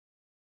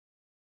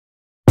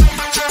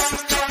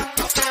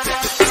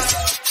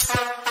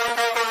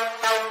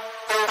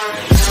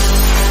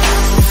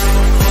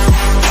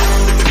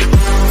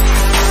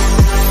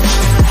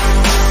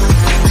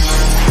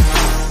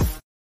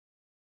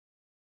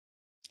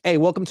Hey,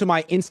 welcome to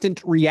my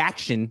instant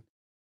reaction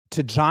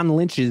to John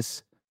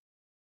Lynch's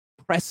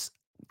press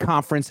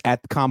conference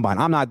at the Combine.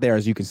 I'm not there,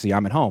 as you can see.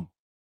 I'm at home.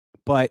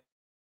 But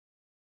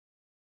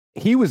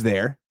he was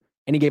there,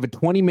 and he gave a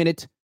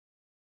 20-minute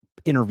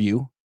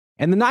interview.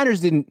 And the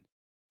Niners didn't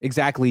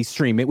exactly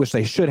stream it, which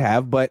they should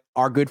have, but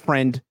our good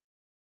friend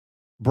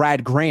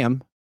Brad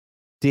Graham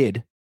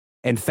did.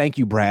 And thank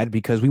you, Brad,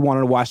 because we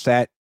wanted to watch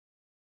that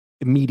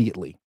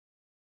immediately.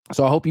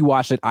 So I hope you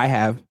watched it. I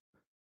have.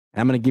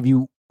 And I'm going to give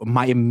you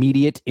my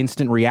immediate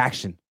instant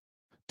reaction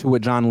to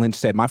what John Lynch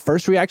said. My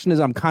first reaction is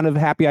I'm kind of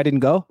happy I didn't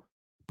go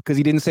because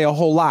he didn't say a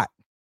whole lot.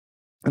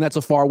 And that's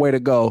a far way to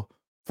go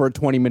for a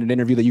 20-minute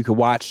interview that you could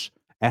watch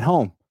at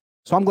home.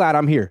 So I'm glad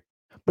I'm here.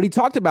 But he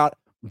talked about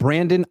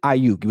Brandon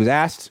Ayuk. He was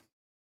asked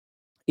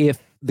if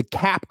the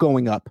cap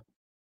going up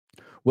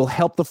will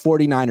help the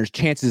 49ers'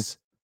 chances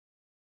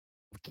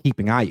of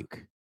keeping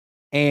Ayuk.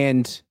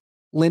 And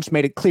Lynch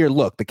made it clear,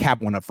 look, the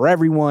cap went up for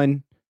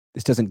everyone.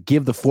 This doesn't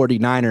give the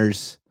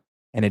 49ers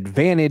an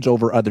advantage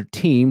over other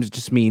teams. It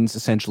just means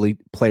essentially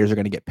players are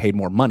going to get paid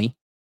more money.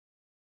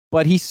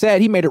 But he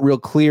said, he made it real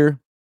clear,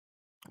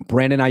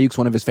 Brandon Ayuk's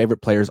one of his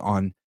favorite players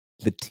on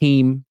the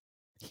team.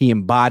 He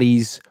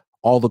embodies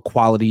all the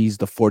qualities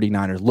the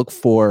 49ers look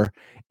for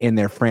in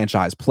their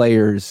franchise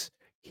players.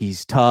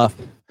 He's tough.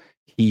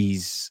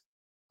 He's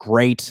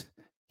great.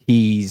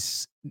 He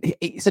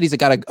said he's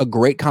got a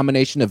great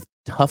combination of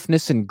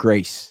toughness and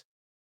grace,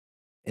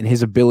 and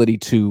his ability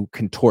to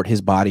contort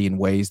his body in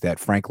ways that,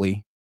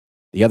 frankly,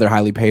 the other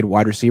highly paid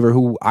wide receiver,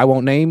 who I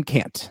won't name,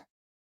 can't.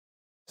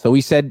 So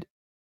he said,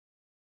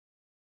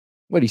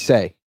 what'd he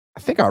say? I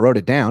think I wrote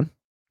it down.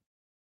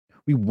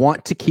 We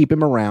want to keep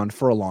him around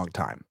for a long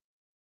time.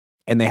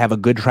 And they have a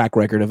good track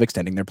record of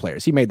extending their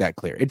players. He made that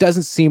clear. It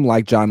doesn't seem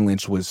like John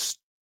Lynch was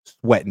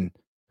sweating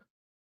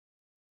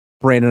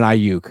Brandon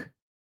Ayuk.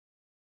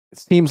 It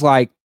seems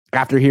like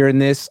after hearing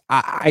this,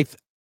 I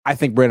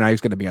think Brandon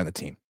Ayuk's going to be on the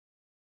team.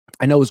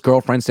 I know his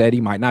girlfriend said he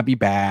might not be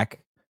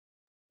back,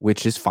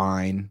 which is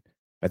fine,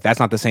 but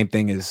that's not the same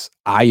thing as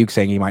Ayuk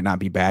saying he might not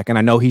be back. And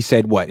I know he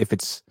said, what, if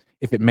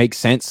it makes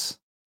sense,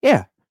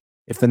 yeah.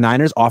 If the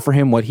Niners offer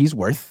him what he's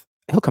worth,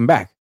 he'll come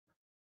back.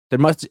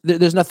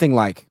 There's nothing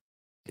like,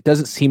 it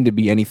doesn't seem to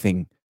be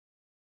anything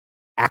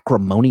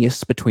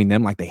acrimonious between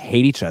them, like they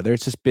hate each other.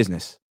 It's just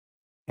business.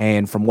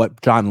 And from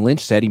what John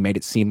Lynch said, he made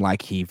it seem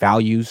like he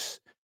values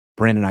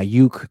Brandon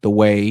Ayuk the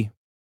way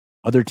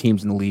other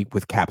teams in the league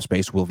with cap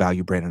space will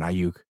value Brandon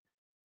Ayuk.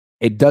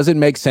 It doesn't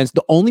make sense.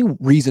 The only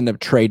reason to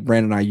trade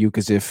Brandon Ayuk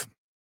is if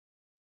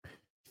you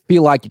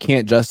feel like you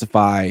can't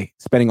justify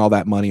spending all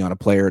that money on a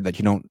player that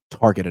you don't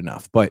target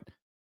enough. But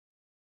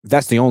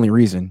that's the only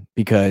reason,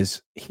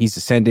 because he's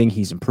ascending,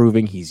 he's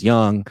improving, he's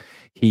young,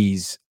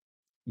 he's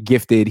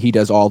gifted, he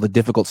does all the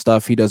difficult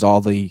stuff, he does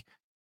all the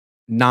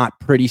not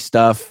pretty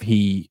stuff,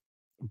 he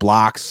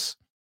blocks,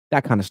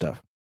 that kind of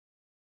stuff.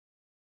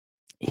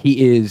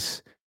 He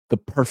is the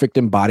perfect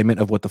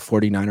embodiment of what the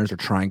 49ers are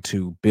trying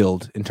to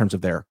build in terms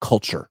of their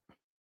culture.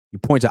 You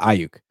point to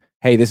Ayuk.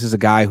 Hey, this is a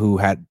guy who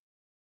had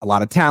a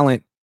lot of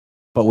talent,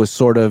 but was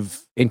sort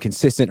of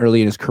inconsistent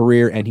early in his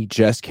career, and he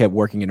just kept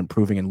working and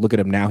improving. And look at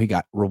him now. He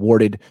got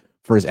rewarded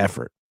for his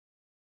effort.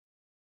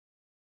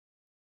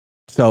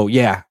 So,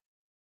 yeah,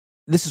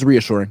 this is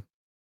reassuring.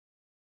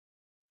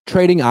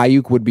 Trading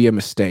Ayuk would be a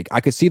mistake.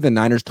 I could see the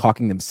Niners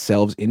talking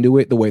themselves into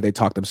it the way they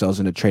talked themselves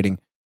into trading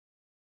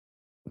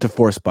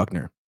DeForest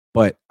Buckner.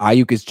 But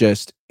Ayuk is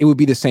just, it would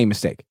be the same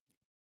mistake.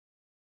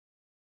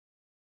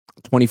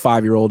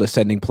 25-year-old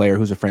ascending player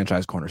who's a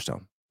franchise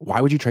cornerstone.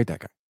 Why would you trade that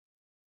guy?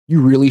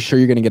 You really sure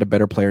you're going to get a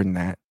better player than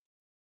that?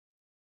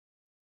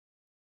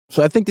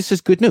 So I think this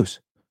is good news.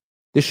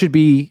 This should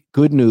be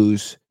good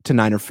news to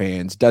Niner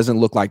fans. Doesn't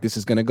look like this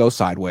is going to go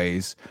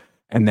sideways,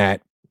 and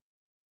that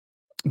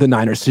the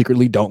Niners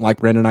secretly don't like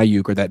Brandon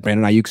Ayuk, or that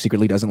Brandon Ayuk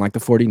secretly doesn't like the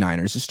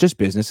 49ers. It's just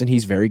business, and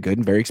he's very good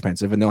and very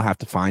expensive, and they'll have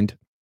to find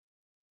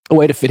a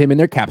way to fit him in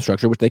their cap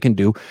structure, which they can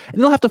do, and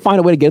they'll have to find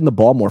a way to get him the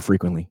ball more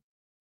frequently.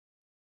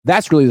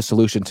 That's really the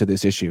solution to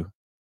this issue.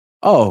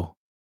 Oh,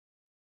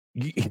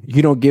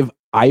 you don't give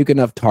Ayuk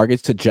enough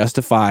targets to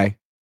justify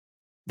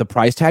the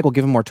price tag? We'll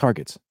give him more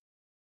targets.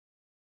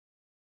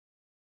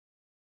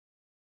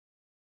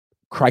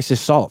 Crisis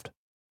solved.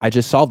 I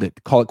just solved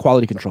it. Call it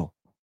quality control.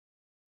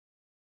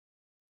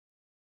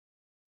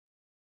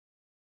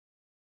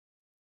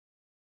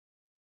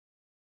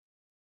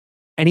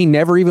 And he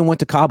never even went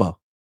to Cabo,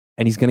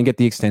 and he's going to get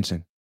the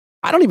extension.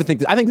 I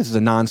think this is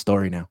a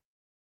non-story now.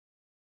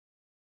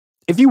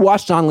 If you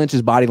watch John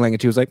Lynch's body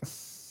language, he was like,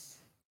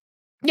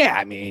 yeah,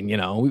 I mean,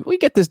 we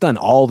get this done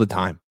all the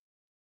time.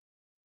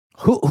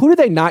 Who did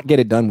they not get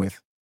it done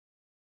with?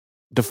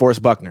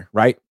 DeForest Buckner,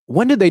 right?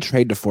 When did they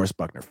trade DeForest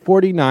Buckner?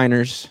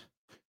 49ers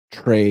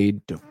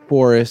trade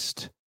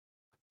DeForest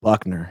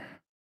Buckner.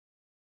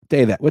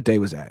 What day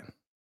was that?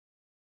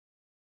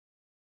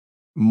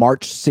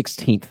 March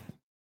 16th,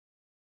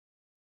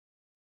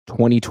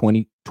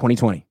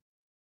 2020.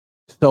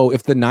 So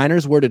if the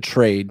Niners were to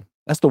trade,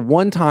 that's the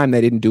one time they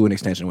didn't do an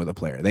extension with a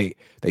player.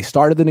 They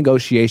started the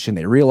negotiation.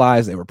 They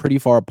realized they were pretty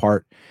far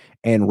apart,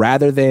 And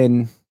rather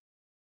than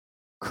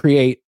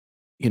create,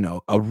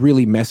 a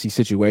really messy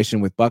situation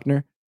with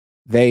Buckner,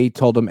 they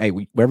told him, hey,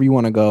 wherever you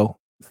want to go,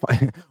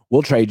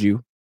 we'll trade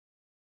you.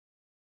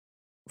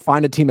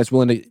 Find a team that's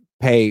willing to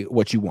pay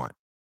what you want.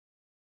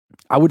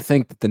 I would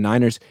think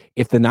that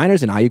if the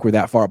Niners and Ayuk were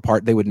that far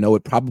apart, they would know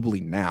it probably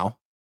now.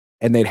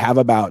 And they'd have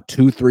about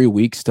 2-3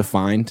 weeks to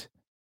find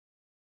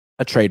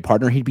a trade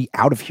partner. He'd be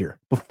out of here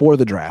before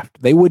the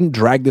draft. They wouldn't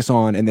drag this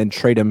on and then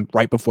trade him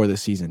right before the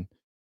season.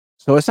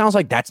 So it sounds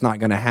like that's not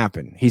going to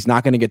happen. He's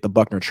not going to get the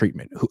Buckner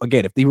treatment.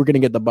 Again, if he were going to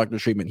get the Buckner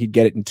treatment, he'd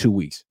get it in 2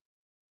 weeks.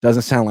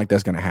 Doesn't sound like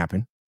that's going to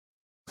happen.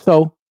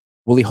 So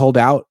will he hold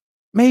out?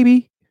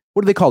 Maybe.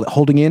 What do they call it?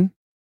 Holding in?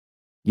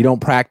 You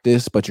don't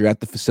practice, but you're at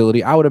the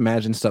facility. I would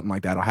imagine something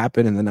like that will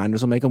happen, and the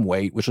Niners will make him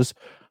wait, which was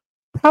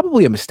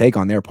probably a mistake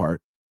on their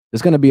part.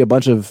 There's going to be a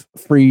bunch of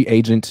not free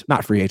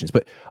agents,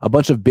 but a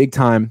bunch of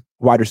big-time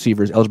wide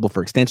receivers eligible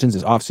for extensions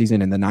this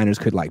offseason, and the Niners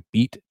could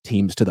beat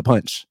teams to the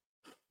punch.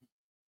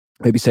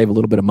 Maybe save a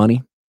little bit of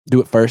money.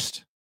 Do it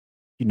first.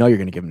 You're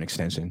going to give them an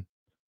extension.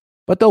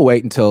 But they'll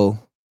wait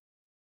until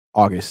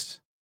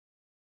August.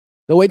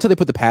 They'll wait until they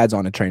put the pads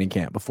on in training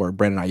camp before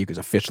Brandon Ayuk is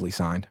officially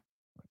signed.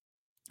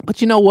 But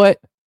you know what?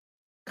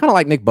 Kind of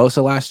like Nick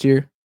Bosa last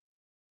year,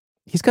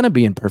 he's going to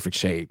be in perfect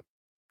shape.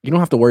 You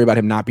don't have to worry about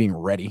him not being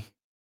ready.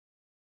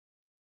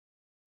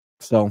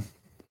 So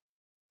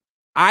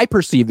I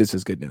perceive this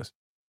as good news.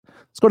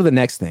 Let's go to the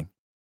next thing.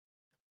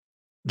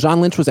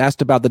 John Lynch was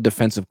asked about the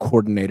defensive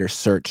coordinator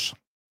search,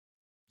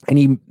 and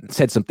he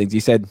said some things. He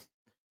said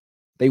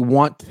they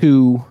want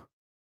to...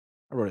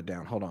 I wrote it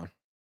down. Hold on.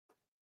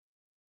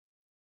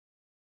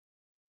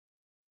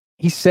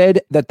 He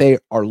said that they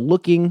are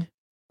looking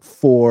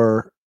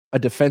for a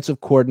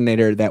defensive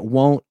coordinator that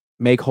won't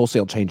make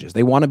wholesale changes.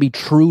 They want to be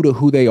true to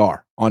who they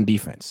are on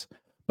defense,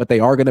 but they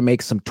are going to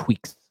make some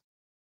tweaks.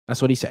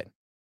 That's what he said.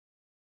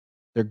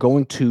 They're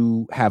going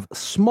to have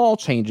small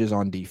changes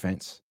on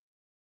defense,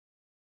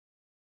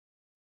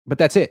 but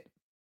that's it.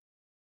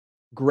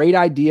 Great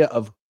idea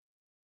of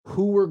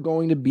who we're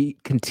going to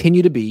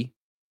continue to be,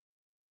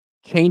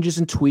 changes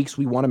and tweaks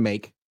we want to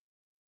make.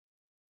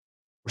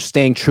 We're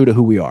staying true to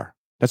who we are.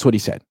 That's what he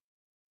said.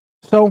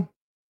 So,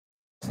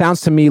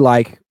 sounds to me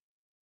like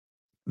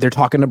they're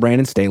talking to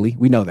Brandon Staley.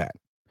 We know that.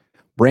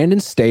 Brandon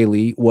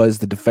Staley was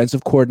the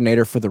defensive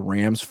coordinator for the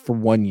Rams for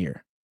 1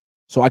 year.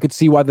 So I could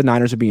see why the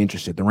Niners would be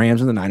interested. The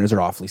Rams and the Niners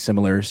are awfully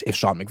similar. If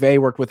Sean McVay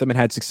worked with them and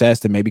had success,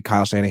 then maybe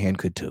Kyle Shanahan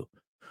could too.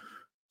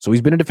 So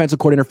he's been a defensive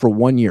coordinator for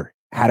 1 year.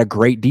 Had a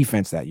great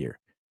defense that year.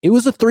 It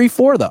was a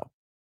 3-4 though.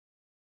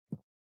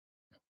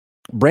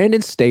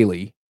 Brandon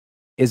Staley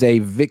is a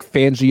Vic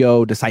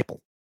Fangio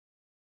disciple.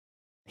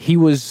 He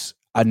was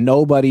a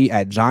nobody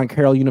at John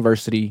Carroll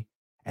University,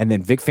 and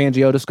then Vic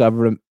Fangio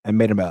discovered him and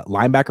made him a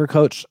linebacker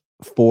coach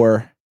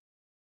for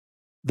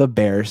the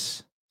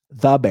Bears.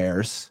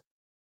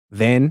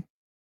 Then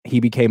he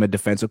became a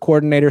defensive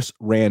coordinator,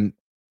 ran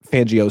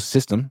Fangio's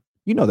system.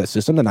 You know that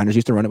system. The Niners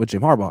used to run it with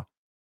Jim Harbaugh.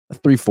 A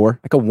 3-4,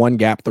 like a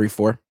one-gap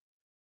 3-4.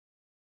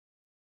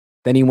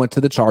 Then he went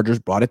to the Chargers,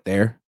 brought it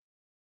there.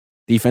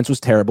 Defense was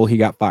terrible. He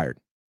got fired.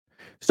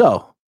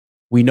 So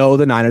we know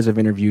the Niners have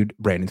interviewed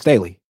Brandon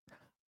Staley.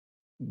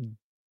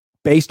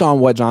 Based on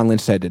what John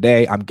Lynch said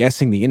today, I'm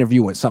guessing the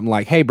interview went something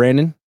like, hey,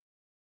 Brandon,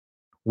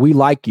 we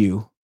like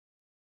you,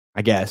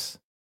 I guess.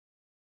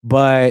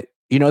 But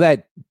you know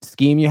that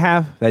scheme you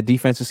have, that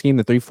defensive scheme,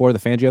 the 3-4, the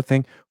Fangio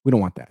thing, we don't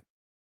want that.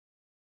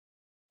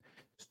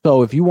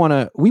 So if you want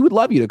to, we would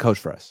love you to coach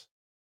for us.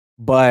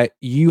 But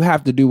you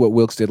have to do what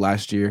Wilkes did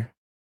last year.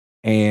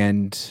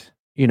 And,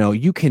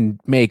 you can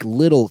make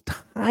little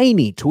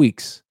tiny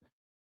tweaks.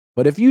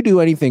 But if you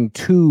do anything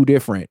too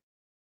different,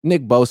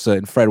 Nick Bosa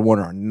and Fred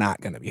Warner are not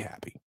going to be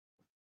happy.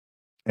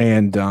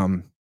 And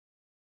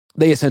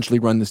they essentially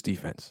run this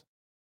defense.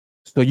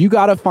 So you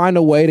got to find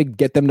a way to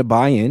get them to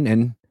buy in.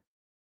 And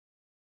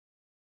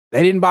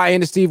they didn't buy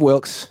into Steve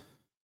Wilkes.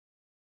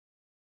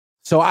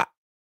 So I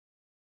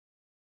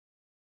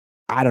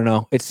don't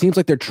know. It seems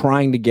like they're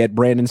trying to get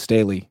Brandon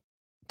Staley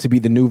to be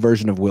the new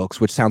version of Wilkes,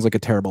 which sounds like a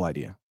terrible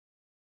idea.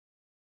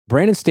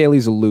 Brandon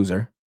Staley's a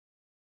loser.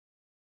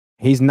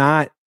 He's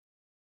not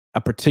a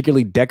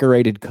particularly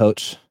decorated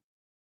coach,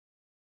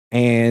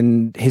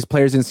 and his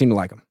players didn't seem to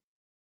like him.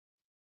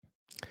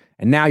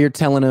 And now you're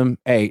telling him,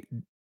 hey,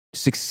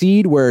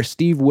 succeed where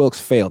Steve Wilkes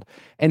failed.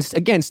 And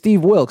again,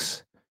 Steve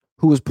Wilkes,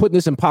 who was put in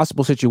this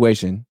impossible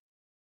situation,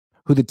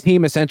 who the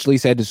team essentially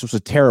said this was a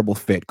terrible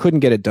fit, couldn't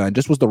get it done,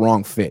 just was the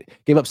wrong fit,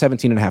 gave up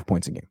 17.5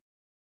 points a game.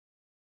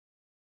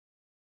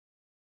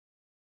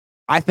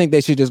 I think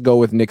they should just go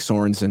with Nick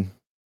Sorensen.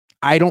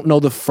 I don't know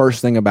the first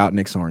thing about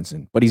Nick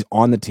Sorensen, but he's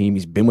on the team.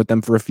 He's been with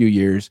them for a few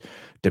years.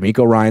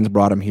 D'Amico Ryans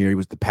brought him here. He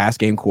was the pass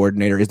game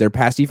coordinator. Is their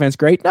pass defense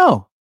great?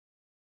 No.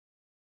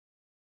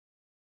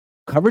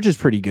 Coverage is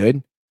pretty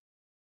good.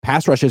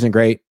 Pass rush isn't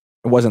great.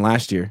 It wasn't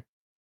last year.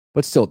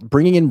 But still,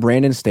 bringing in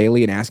Brandon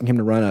Staley and asking him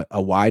to run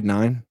a wide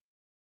 9,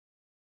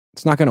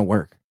 it's not going to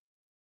work.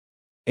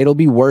 It'll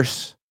be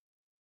worse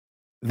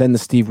than the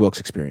Steve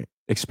Wilkes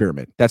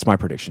experiment. That's my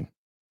prediction.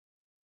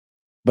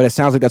 But it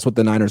sounds like that's what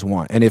the Niners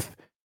want. And if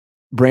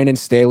Brandon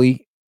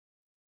Staley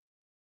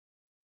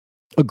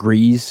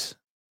agrees,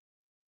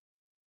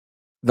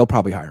 they'll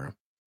probably hire him.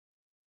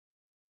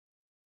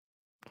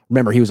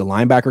 Remember, he was a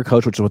linebacker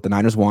coach, which is what the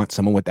Niners want,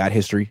 someone with that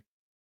history.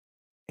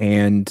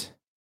 And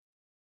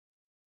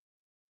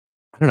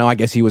I don't know, I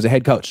guess he was a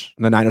head coach.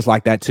 And the Niners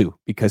like that too,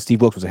 because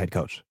Steve Wilkes was a head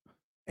coach.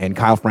 And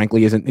Kyle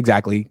Franklin isn't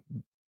exactly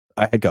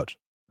a head coach.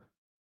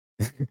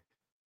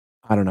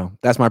 I don't know.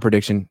 That's my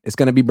prediction. It's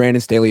going to be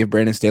Brandon Staley if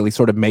Brandon Staley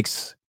sort of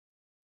makes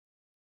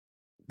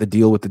the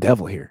deal with the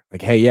devil here.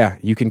 Like, hey, yeah,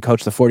 you can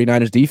coach the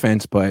 49ers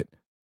defense, but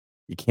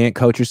you can't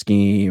coach your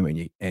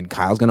scheme, and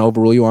Kyle's going to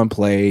overrule you on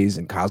plays,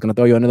 and Kyle's going to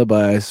throw you under the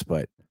bus,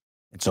 and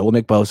so will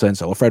Nick Bosa, and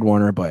so will Fred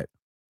Warner, but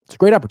it's a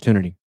great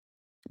opportunity.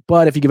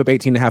 But if you give up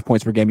 18.5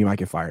 points per game, you might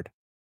get fired.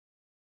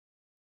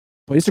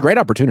 But it's a great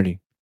opportunity.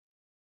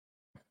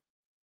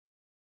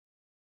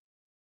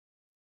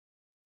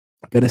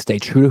 Going to stay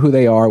true to who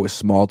they are with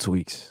small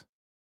tweaks.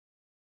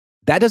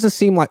 That doesn't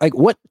seem like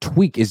what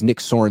tweak is Nick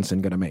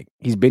Sorensen going to make?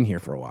 He's been here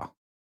for a while.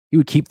 He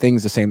would keep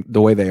things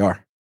the way they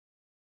are.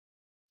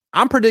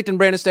 I'm predicting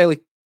Brandon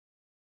Staley.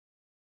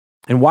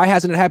 And why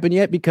hasn't it happened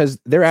yet? Because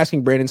they're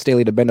asking Brandon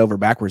Staley to bend over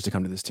backwards to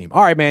come to this team.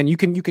 All right, man, you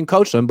can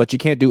coach them, but you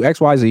can't do X,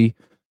 Y, Z,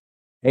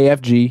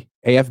 AFG,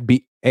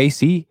 AFB,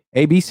 AC,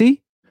 ABC.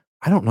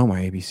 I don't know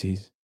my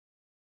ABCs.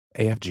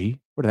 AFG.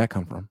 Where did that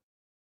come from?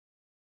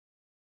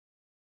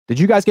 Did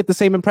you guys get the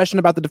same impression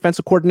about the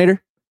defensive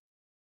coordinator?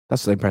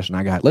 That's the impression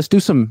I got. Let's do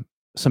some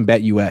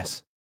Bet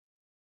US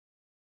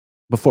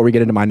before we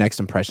get into my next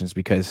impressions,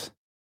 because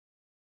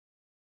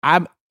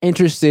I'm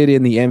interested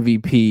in the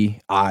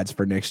MVP odds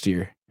for next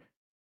year.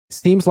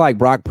 Seems like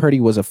Brock Purdy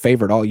was a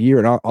favorite all year,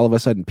 and all of a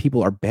sudden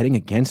people are betting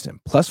against him.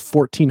 Plus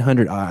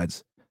 1,400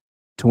 odds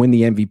to win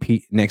the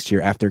MVP next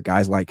year after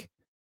guys like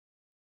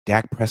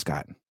Dak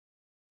Prescott.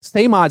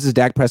 Same odds as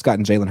Dak Prescott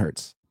and Jalen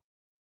Hurts.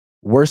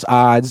 Worse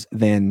odds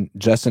than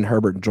Justin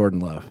Herbert and Jordan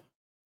Love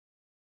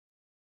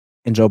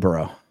and Joe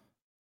Burrow.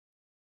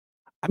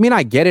 I mean,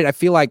 I get it. I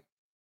feel like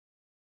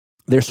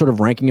they're sort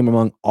of ranking him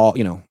among all,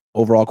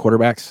 overall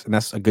quarterbacks, and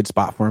that's a good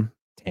spot for him.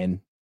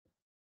 10.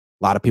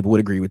 A lot of people would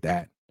agree with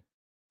that.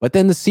 But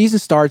then the season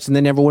starts, and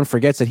then everyone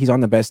forgets that he's on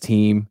the best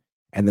team,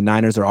 and the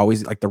Niners are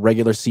always like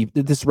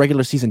this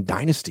regular season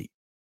dynasty.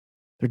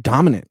 They're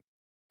dominant.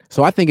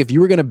 So I think if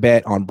you were going to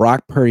bet on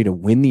Brock Purdy to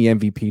win the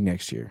MVP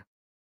next year,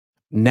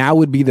 now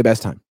would be the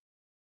best time.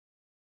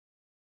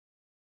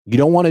 You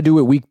don't want to do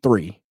it week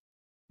 3,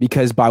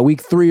 because by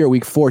week 3 or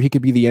week 4, he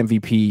could be the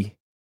MVP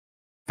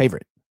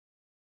favorite.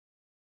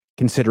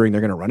 Considering they're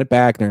going to run it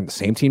back. They're in the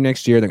same team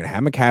next year. They're going to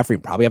have McCaffrey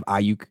and probably have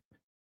Ayuk.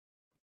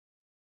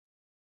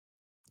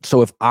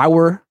 So if I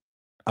were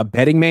a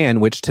betting man,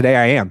 which today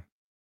I am,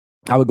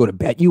 I would go to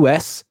Bet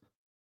US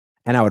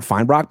and I would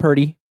find Brock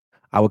Purdy.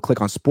 I would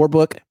click on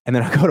Sportbook, and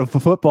then I go to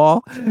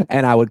football,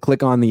 and I would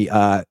click on the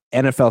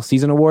NFL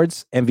Season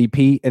Awards,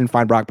 MVP, and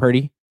find Brock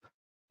Purdy,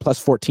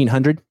 plus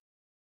 1,400.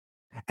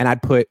 And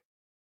I'd put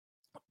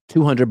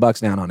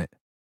 $200 down on it.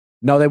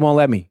 No, they won't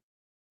let me.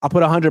 I'll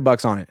put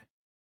 $100 on it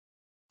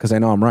because I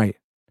know I'm right.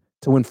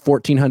 To win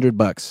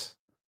 $1,400,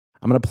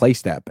 I'm going to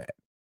place that bet.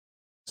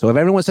 So if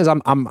everyone says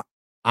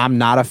I'm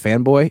not a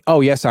fanboy,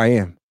 oh yes, I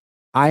am.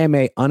 I am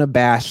a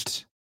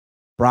unabashed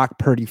Brock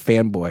Purdy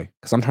fanboy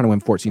because I'm trying to win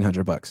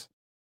 $1,400.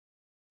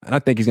 And I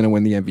think he's going to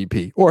win the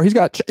MVP. Or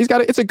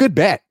it's a good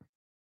bet.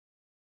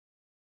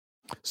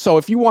 So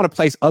if you want to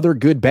place other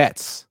good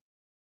bets,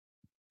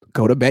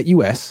 go to Bet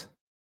US.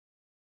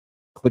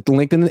 Click the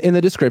link in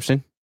the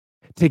description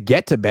to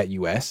get to Bet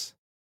US.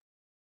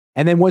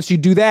 And then once you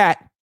do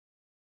that,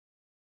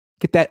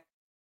 get that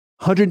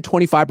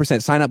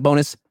 125% sign-up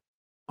bonus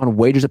on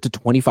wagers up to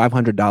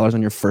 $2,500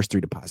 on your first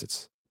 3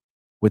 deposits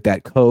with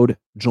that code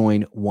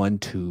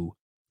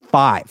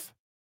JOIN125.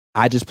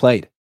 I just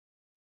played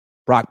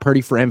Brock Purdy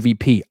for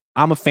MVP.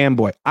 I'm a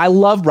fanboy. I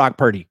love Brock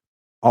Purdy.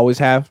 Always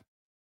have.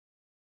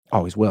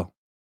 Always will.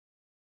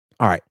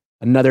 All right.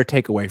 Another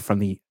takeaway from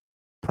the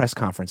press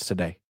conference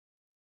today.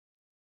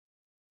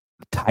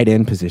 Tight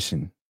end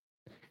position.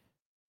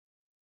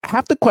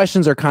 Half the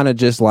questions are kind of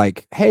just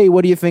like, hey,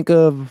 what do you think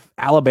of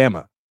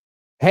Alabama?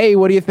 Hey,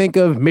 what do you think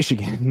of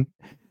Michigan?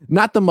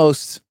 Not the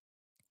most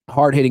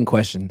hard-hitting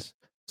questions.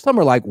 Some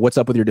are like, what's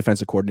up with your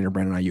defensive coordinator,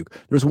 Brandon Ayuk?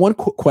 There's one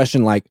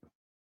question like,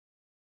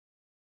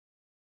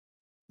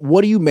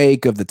 what do you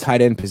make of the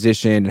tight end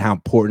position and how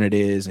important it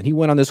is? And he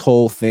went on this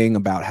whole thing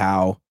about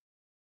how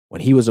when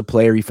he was a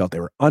player, he felt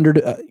they were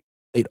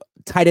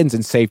tight ends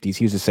and safeties.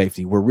 He was a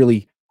safety. Were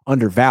really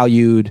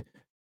undervalued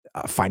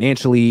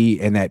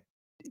financially, and that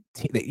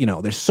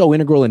they're so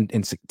integral in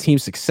team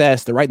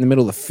success. They're right in the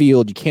middle of the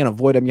field. You can't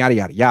avoid them. Yada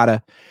yada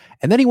yada.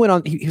 And then he went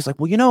on. He was like,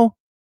 well,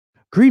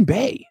 Green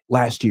Bay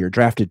last year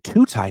drafted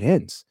 2 tight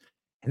ends,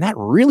 and that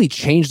really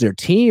changed their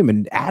team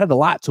and added a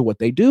lot to what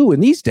they do.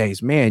 And these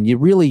days, man,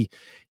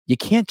 you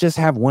can't just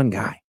have one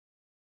guy.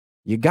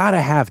 You got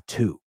to have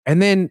 2.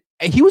 And then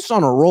he was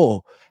on a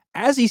roll.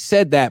 As he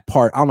said that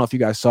part, I don't know if you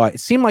guys saw it. It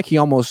seemed like he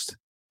almost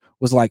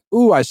was like,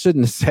 ooh, I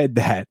shouldn't have said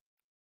that.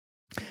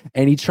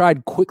 And he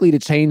tried quickly to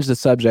change the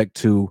subject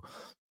to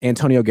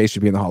Antonio Gates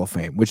should be in the Hall of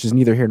Fame, which is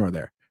neither here nor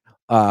there.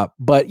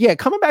 But yeah,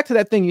 coming back to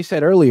that thing you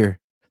said earlier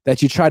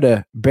that you tried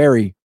to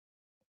bury,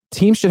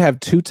 teams should have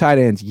 2 tight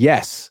ends.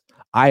 Yes,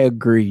 I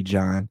agree,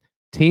 John.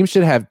 Teams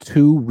should have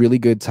 2 really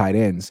good tight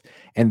ends.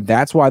 And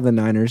that's why the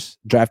Niners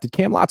drafted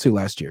Cam Latu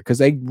last year, because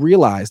they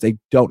realized they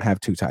don't have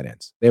 2 tight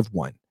ends. They have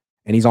 1.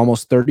 And he's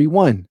almost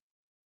 31.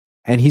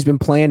 And he's been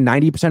playing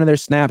 90% of their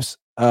snaps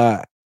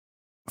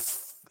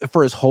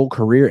for his whole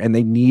career, and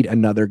they need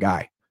another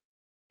guy.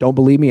 Don't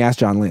believe me? Ask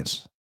John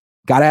Lynch.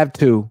 Got to have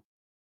 2.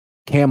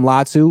 Cam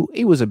Latu,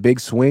 he was a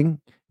big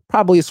swing,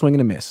 probably a swing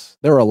and a miss.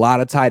 There were a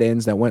lot of tight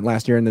ends that went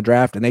last year in the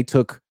draft, and they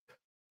took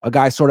a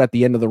guy sort of at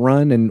the end of the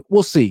run, and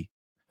we'll see.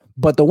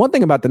 But the one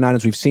thing about the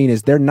Niners we've seen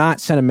is they're not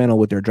sentimental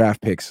with their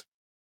draft picks.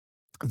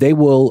 They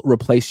will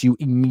replace you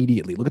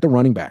immediately. Look at the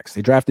running backs.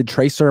 They drafted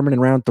Trey Sermon in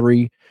round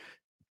 3.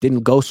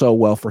 Didn't go so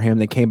well for him.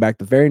 They came back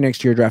the very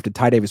next year, drafted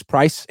Ty Davis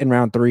Price in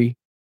round 3.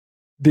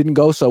 Didn't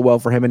go so well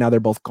for him, and now they're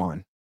both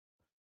gone.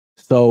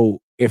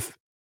 So if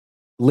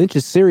Lynch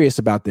is serious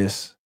about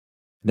this,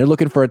 and they're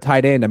looking for a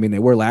tight end, I mean, they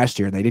were last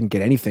year, and they didn't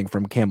get anything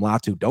from Cam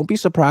Latu. Don't be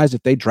surprised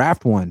if they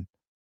draft one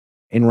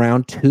in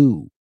round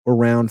 2 or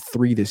round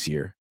 3 this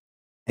year,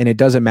 and it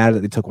doesn't matter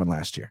that they took one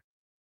last year.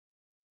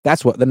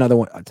 That's what another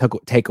one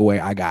takeaway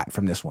I got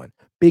from this one.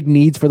 Big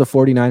needs for the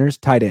 49ers,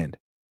 tight end.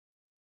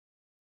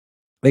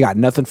 They got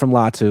nothing from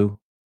Latu.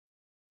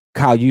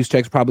 Kyle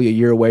Juszczyk's probably a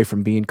year away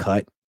from being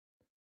cut.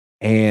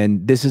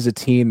 And this is a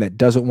team that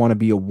doesn't want to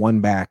be a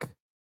one-back,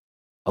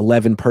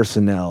 11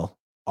 personnel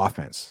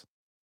offense.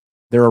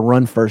 They're a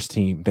run-first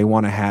team. They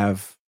want to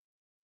have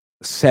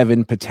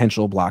 7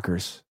 potential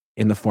blockers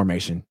in the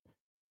formation.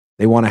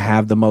 They want to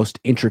have the most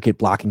intricate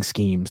blocking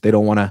schemes. They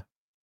don't want to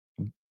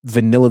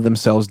vanilla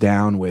themselves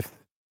down with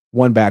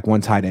one back,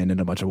 one tight end, and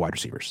a bunch of wide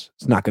receivers.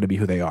 It's not going to be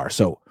who they are.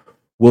 So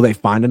will they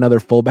find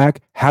another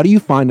fullback? How do you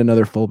find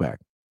another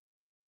fullback?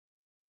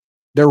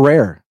 They're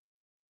rare.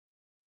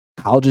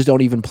 Colleges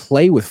don't even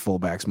play with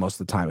fullbacks most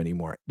of the time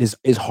anymore.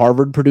 Is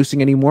Harvard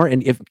producing anymore?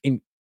 And if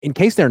in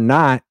case they're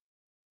not,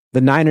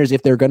 the Niners,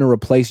 if they're going to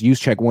replace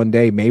Juszczyk one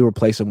day, may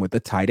replace him with a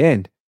tight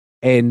end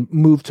and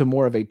move to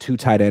more of a 2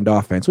 tight end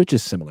offense, which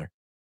is similar.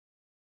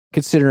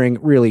 Considering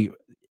really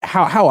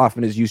how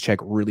often is Juszczyk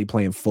really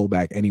playing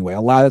fullback anyway?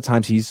 A lot of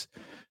times he's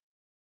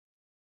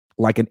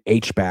like an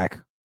H-back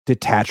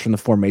detached from the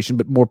formation,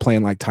 but more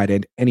playing like tight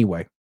end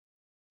anyway.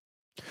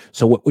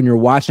 So when you're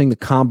watching the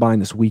combine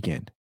this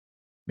weekend,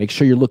 make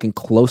sure you're looking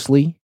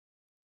closely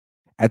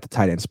at the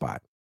tight end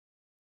spot.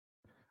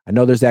 I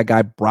know there's that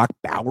guy, Brock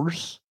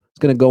Bowers. It's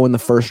going to go in the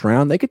first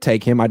round. They could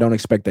take him. I don't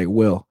expect they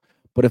will.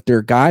 But if there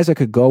are guys that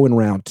could go in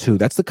round 2,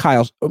 that's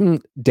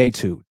the day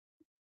 2.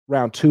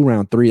 Round 2,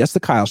 round 3, that's the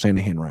Kyle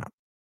Shanahan round.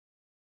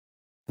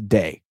 The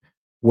day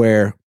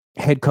where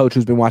head coach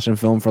who's been watching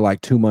film for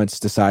like 2 months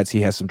decides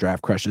he has some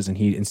draft crushes and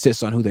he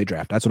insists on who they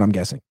draft. That's what I'm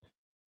guessing.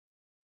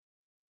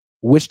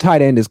 Which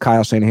tight end is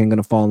Kyle Shanahan going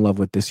to fall in love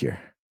with this year?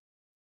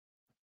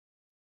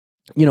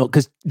 You know,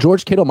 because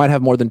George Kittle might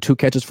have more than 2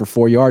 catches for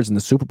 4 yards in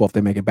the Super Bowl if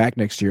they make it back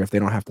next year, if they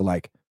don't have to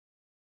like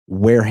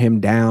wear him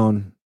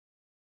down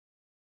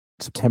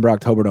September,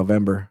 October,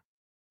 November.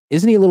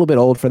 Isn't he a little bit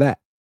old for that?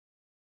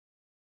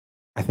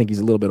 I think he's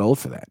a little bit old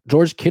for that.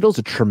 George Kittle's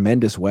a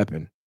tremendous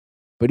weapon,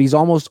 but he's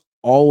almost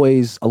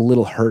always a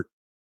little hurt,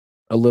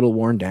 a little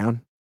worn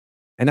down.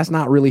 And that's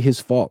not really his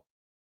fault.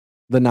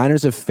 The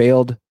Niners have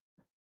failed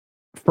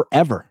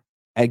forever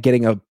at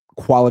getting a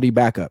quality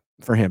backup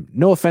for him.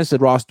 No offense to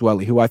Ross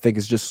Dwelley, who I think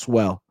is just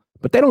swell,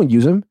 but they don't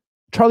use him.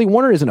 Charlie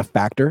Warner isn't a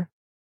factor.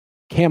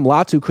 Cam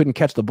Latu couldn't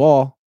catch the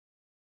ball.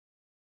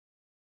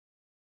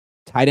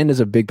 Tight end is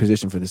a big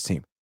position for this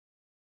team.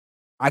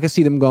 I can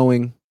see them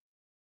going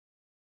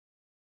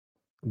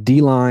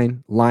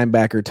D-line,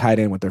 linebacker, tight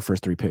end with their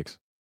first 3 picks.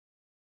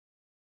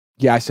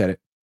 Yeah, I said it.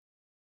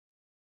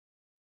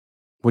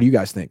 What do you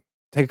guys think?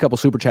 Take a couple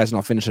super chats and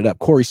I'll finish it up.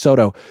 Corey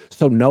Soto.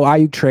 So no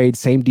Ayuk trade,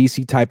 same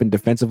DC type and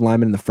defensive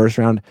lineman in the first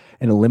round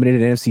and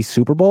eliminated NFC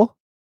Super Bowl?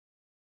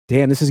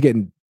 Damn, this is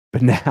getting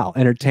banal.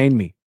 Entertain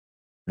me.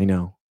 I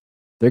know.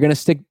 They're going to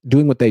stick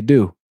doing what they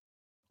do.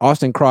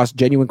 Austin Cross,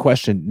 genuine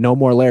question. No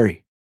more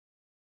Larry.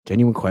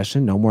 Genuine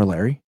question. No more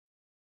Larry?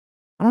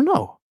 I don't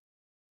know.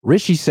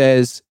 Rishi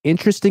says,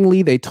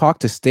 interestingly, they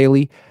talked to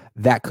Staley.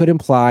 That could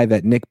imply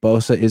that Nick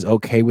Bosa is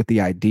okay with the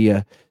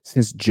idea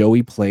since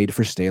Joey played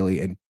for Staley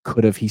and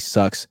could have. He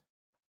sucks.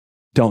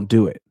 Don't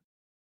do it.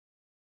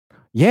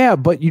 Yeah,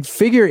 but you'd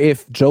figure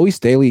if if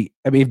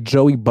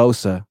Joey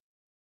Bosa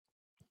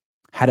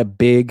had a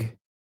big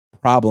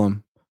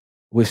problem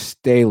with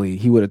Staley,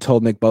 he would have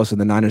told Nick Bosa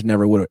the Niners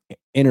never would have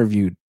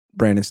interviewed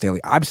Brandon Staley.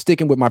 I'm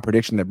sticking with my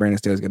prediction that Brandon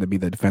Staley is going to be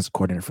the defensive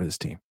coordinator for this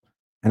team.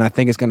 And I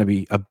think it's going to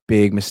be a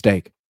big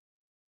mistake.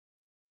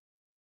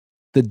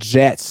 The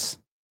Jets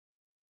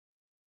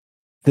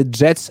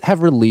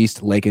have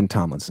released Laken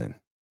Tomlinson.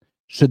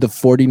 Should the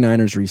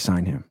 49ers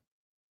re-sign him?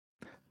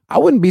 I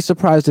wouldn't be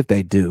surprised if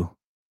they do.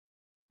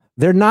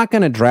 They're not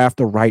going to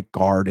draft a right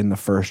guard in the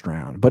first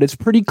round, but it's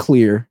pretty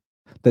clear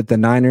that the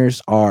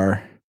Niners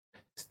are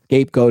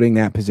scapegoating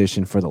that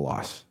position for the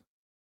loss.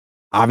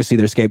 Obviously,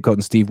 they're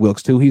scapegoating Steve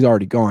Wilkes too. He's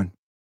already gone.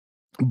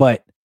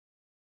 But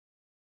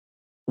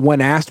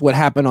when asked what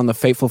happened on the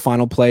fateful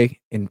final play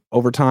in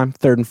overtime,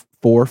 3rd and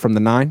 4 from the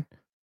 9,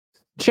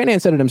 Shanahan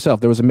said it himself.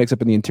 There was a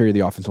mix-up in the interior of the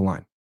offensive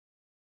line.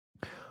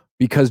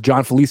 Because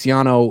John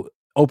Feliciano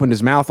opened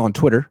his mouth on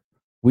Twitter,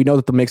 we know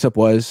that the mix-up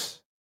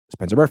was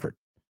Spencer Burford.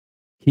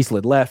 He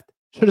slid left,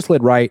 should have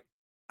slid right.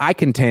 I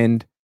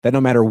contend that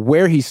no matter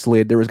where he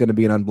slid, there was going to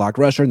be an unblocked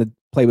rusher and the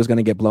play was going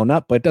to get blown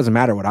up, but it doesn't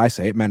matter what I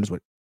say. It matters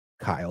what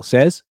Kyle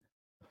says.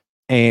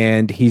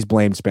 And he's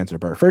blamed Spencer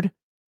Burford.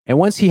 And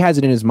once he has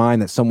it in his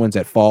mind that someone's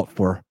at fault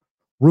for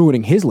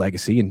ruining his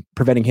legacy and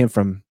preventing him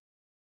from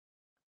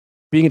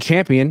being a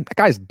champion, that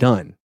guy's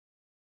done.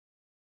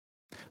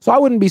 So I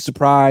wouldn't be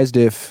surprised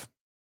if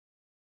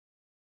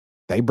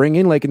they bring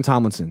in Laken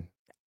Tomlinson.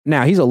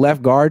 Now, he's a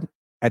left guard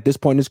at this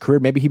point in his career.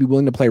 Maybe he'd be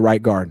willing to play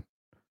right guard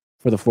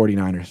for the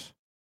 49ers.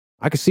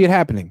 I could see it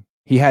happening.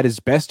 He had his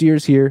best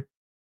years here.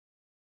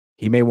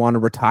 He may want to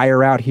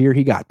retire out here.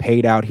 He got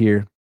paid out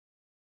here.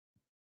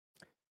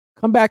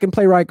 Come back and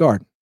play right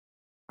guard.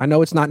 I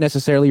know it's not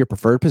necessarily your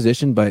preferred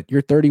position, but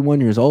you're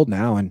 31 years old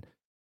now, and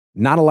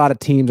not a lot of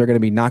teams are going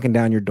to be knocking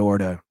down your door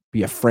to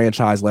be a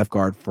franchise left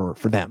guard for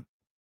them.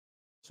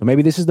 So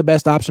maybe this is the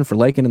best option for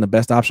Laken and the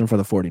best option for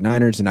the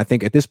 49ers. And I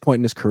think at this point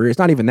in his career, it's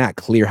not even that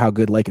clear how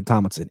good Laken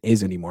Tomlinson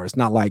is anymore. It's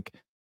not like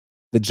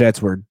the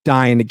Jets were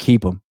dying to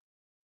keep him.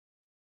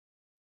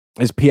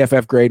 His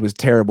PFF grade was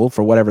terrible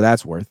for whatever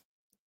that's worth.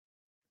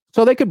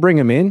 So they could bring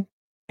him in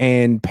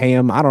and pay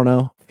him, I don't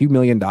know, a few $1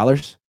 million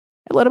and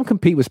let him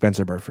compete with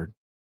Spencer Burford.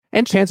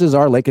 And chances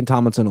are Laken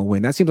Tomlinson will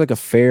win. That seems like a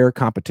fair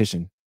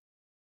competition.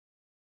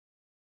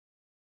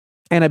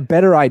 And a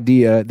better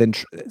idea than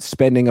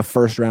spending a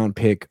first-round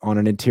pick on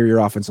an interior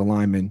offensive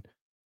lineman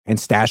and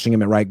stashing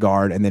him at right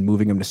guard and then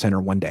moving him to center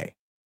one day.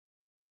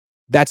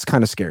 That's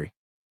kind of scary,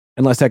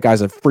 unless that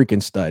guy's a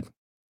freaking stud.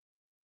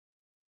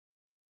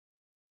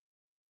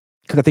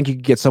 Because I think you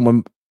could get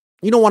someone,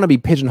 you don't want to be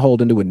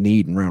pigeonholed into a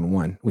need in round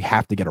 1. We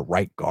have to get a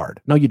right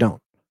guard. No, you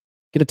don't.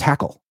 Get a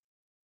tackle.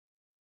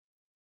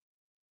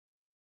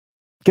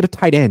 Get a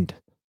tight end.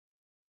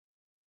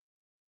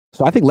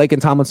 So I think Laken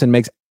Tomlinson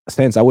makes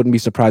sense. I wouldn't be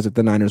surprised if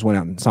the Niners went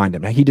out and signed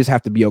him. He just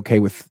have to be okay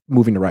with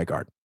moving to right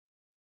guard.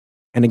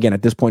 And again,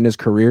 at this point in his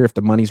career, if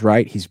the money's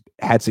right, he's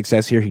had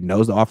success here. He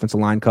knows the offensive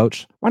line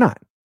coach. Why not?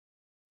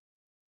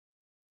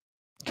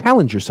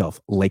 Challenge yourself,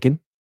 Laken.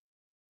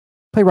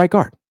 Play right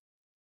guard.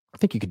 I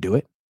think you could do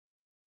it.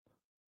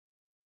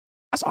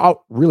 That's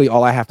really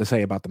all I have to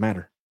say about the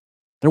matter.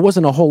 There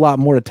wasn't a whole lot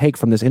more to take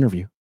from this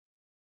interview.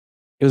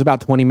 It was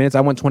about 20 minutes.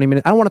 I went 20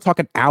 minutes. I don't want to talk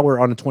an hour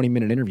on a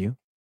 20-minute interview,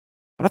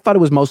 but I thought it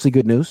was mostly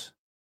good news.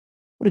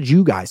 What did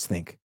you guys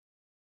think?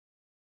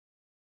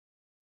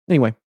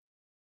 Anyway,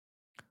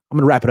 I'm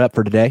going to wrap it up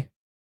for today.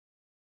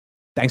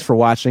 Thanks for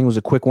watching. It was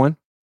a quick one.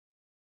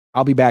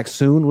 I'll be back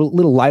soon. We're a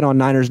little light on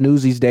Niners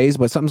news these days,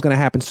 but something's going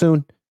to happen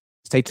soon.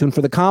 Stay tuned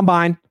for the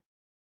Combine.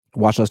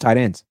 Watch those tight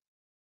ends.